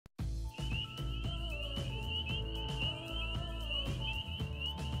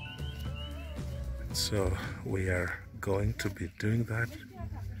So we are going to be doing that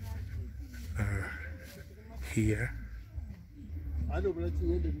here.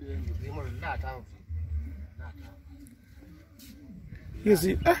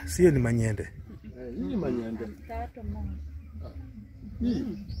 Sio ni manyende. Ni manyende.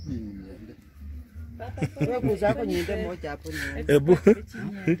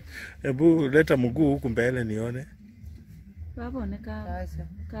 Ebu leta mguu huku mbele nione.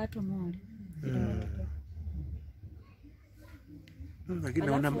 Lakini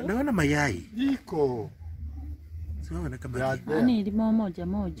naona mayai. Iko. Siona kama yani limo moja.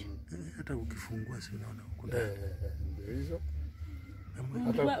 Hata ukifungua si unaona huko ndani. Hizo.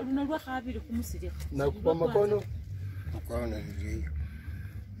 Unalwa khabiri kumusirika. Na kwa makono. Makono hivi.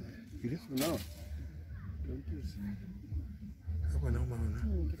 Hivi nao. Hapo nauma ona.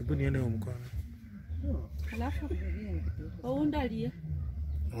 Hebu nione huko mkono. Alafu undalie.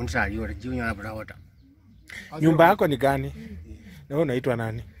 Unsalie jiunya abra wata. Nyumba yako ni gani? Na wewe unaitwa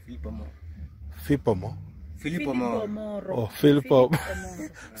nani? Fipomo. Oh,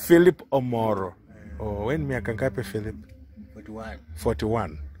 Philip Omoro. Oh, when miaka ngapi Philip?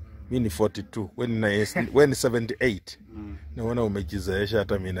 41. Mimi ni 42. When 78. Naona umejizoesha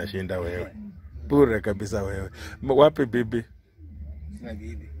hata mimi nashinda wewe. Bure kabisa wewe. Wapi bibi? Na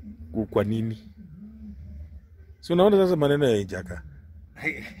bibi. Kwa nini? Si unaona sasa maneno ya injaka.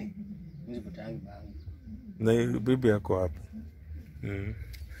 Na bibi yako wapi?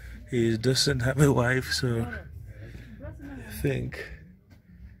 He doesn't have a wife, so I think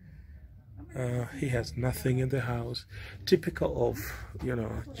he has nothing in the house. Typical of,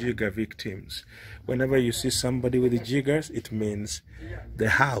 jigger victims. Whenever you see somebody with the jiggers, it means the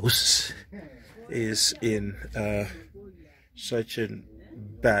house is in such a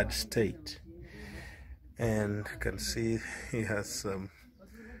bad state. And you can see he has some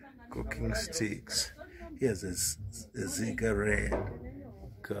cooking sticks. He has a cigarette.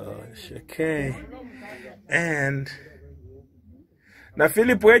 Gosh, okay. And na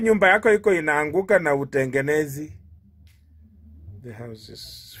Philip, we nyumba yako iko inaanguka na utengenezi. The house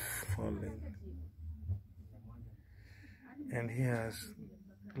is falling. And he has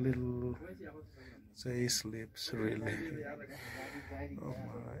little, so he sleeps really. Oh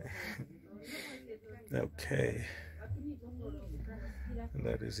my. Okay. And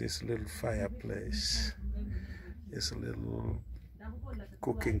that is his little fireplace. His little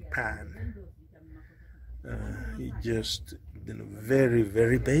cooking pan. He just very,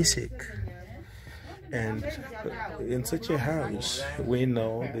 very basic. And in such a house, we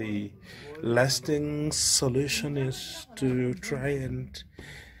know the lasting solution is to try and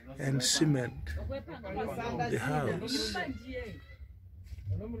cement the house.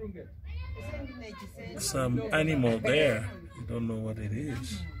 Some animal there. You don't know what it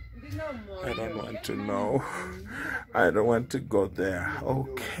is. I don't want to know. I don't want to go there.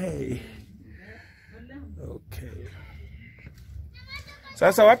 Okay. Okay.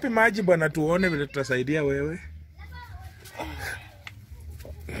 Sasa wapi maji bwana, tuone vile tutasaidia wewe.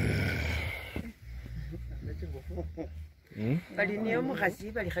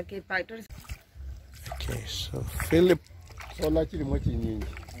 Okay, so Philip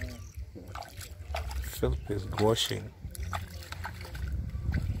is washing.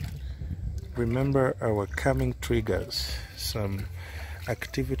 Remember our coming triggers, some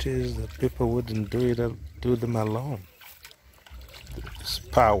activities that people wouldn't do them alone. There's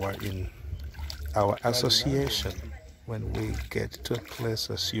power in our association. When we get to a place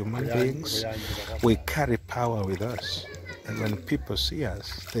as human beings, we carry power with us. And when people see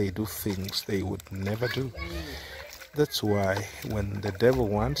us, they do things they would never do. That's why when the devil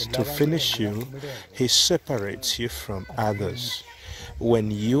wants to finish you, he separates you from others.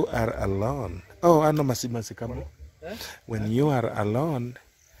 When you are alone, when you are alone,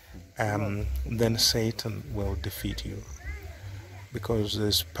 then Satan will defeat you, because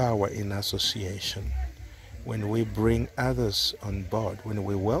there's power in association. When we bring others on board, when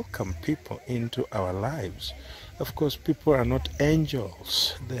we welcome people into our lives, of course, people are not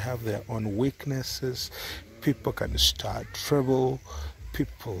angels. They have their own weaknesses. People can start trouble.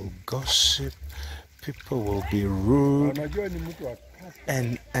 People gossip. People will be rude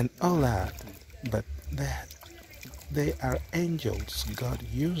and all that. But they are angels. God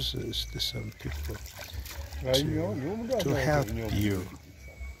uses some people to help you.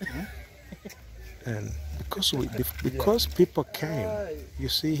 And because people came, you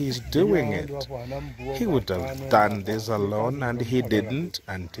see, he's doing it. He would have done this alone, and he didn't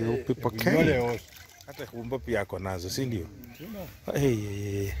until people came.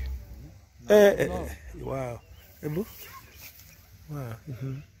 Wow. Wow.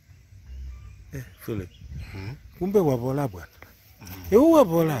 Philip. Kumbe wabola bwana. Ewu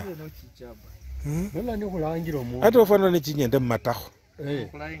wabola. Nola ni kulangira omuntu. Ate ofana ne chinyende mmatako.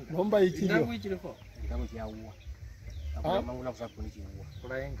 Nomba ichiro.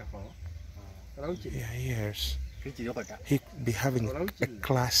 Yeah, yes. He be having a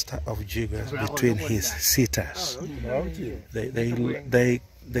cluster of jiggers between his sitters.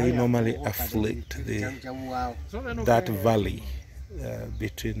 They normally afflict that valley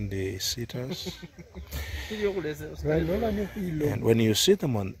between the sitters. And when you sit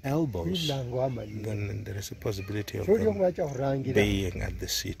them on elbows, then there is a possibility of them baying at the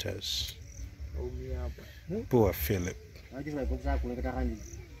sitters. Poor Philip.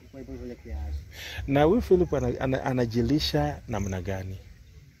 Na huyu Philip anajilisha namna gani?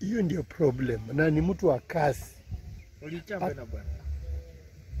 Hiyo ndio problem. Na ni mtu wa kasi.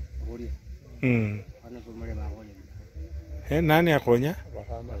 Nani akonya?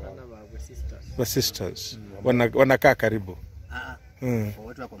 Wa sisters. Wanakaa karibu.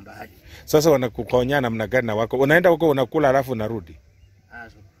 Watu wako mbali. Sasa wanakukonya namna gani na wako? Unaenda huko unakula alafu unarudi?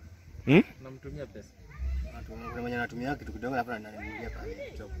 Namtumia pesa. Kuna mwenye anatumia kitu kidogo alafu ananiambia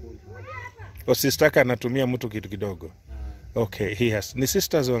pale chakula. O sister anatumia mtu kitu kidogo. Okay, he has. Ni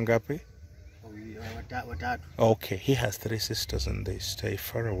sisters wangapi? Watatu. Okay, he has 3 sisters and they stay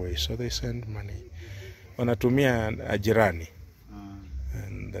far away, so they send money. Wanatumia jirani.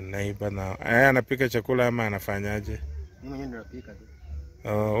 And the neighbor now. Anapika chakula ama anafanyaje? Mimi mwenyewe ndo napika tu.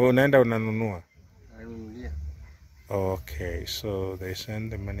 Unaenda unanunua? Ananunulia. Okay, so they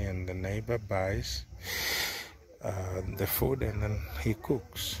send the money and the neighbor buys the food and then he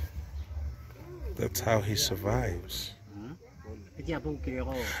cooks. That's how he survives.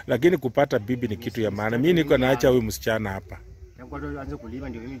 Lakini kupata bibi ni kitu ya maana. Mimi niko naacha huyu msichana hapa. Anza kulima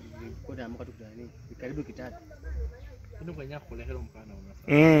ndio mimi koda amka tu kudani. Karibu kitatu.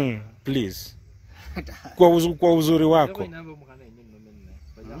 Please. Kwa uzuri wako.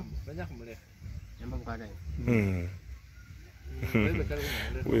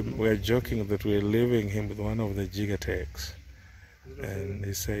 We're joking that we're leaving him with one of the gigatex. And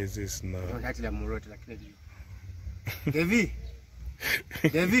he says it's no.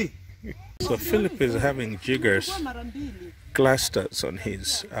 So Philip is having jiggers clusters on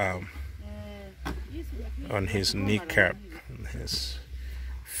his kneecap, his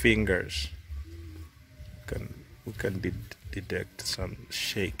fingers. We can detect some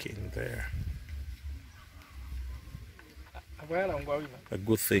shaking there.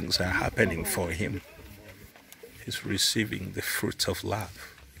 Good things are happening for him. He's receiving the fruits of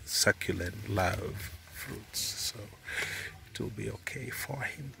love, succulent love fruits. So it will be okay for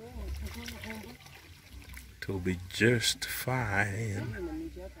him. It will be just fine.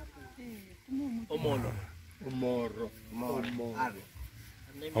 Omoro.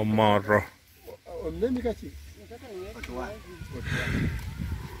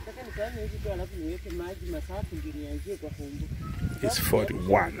 It's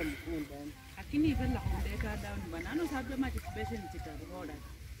 41.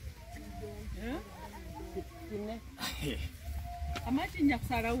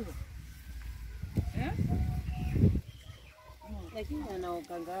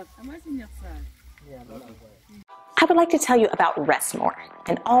 I would like to tell you about Rest More,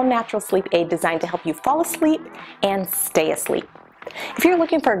 an all-natural sleep aid designed to help you fall asleep and stay asleep. If you're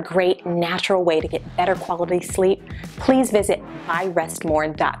looking for a great natural way to get better quality sleep, please visit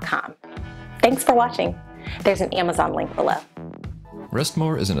buyrestmore.com. Thanks for watching. There's an Amazon link below.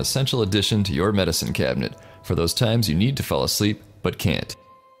 Restmore is an essential addition to your medicine cabinet for those times you need to fall asleep but can't.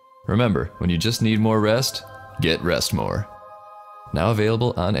 Remember, when you just need more rest, get Restmore. Now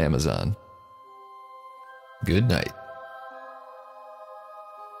available on Amazon. Good night.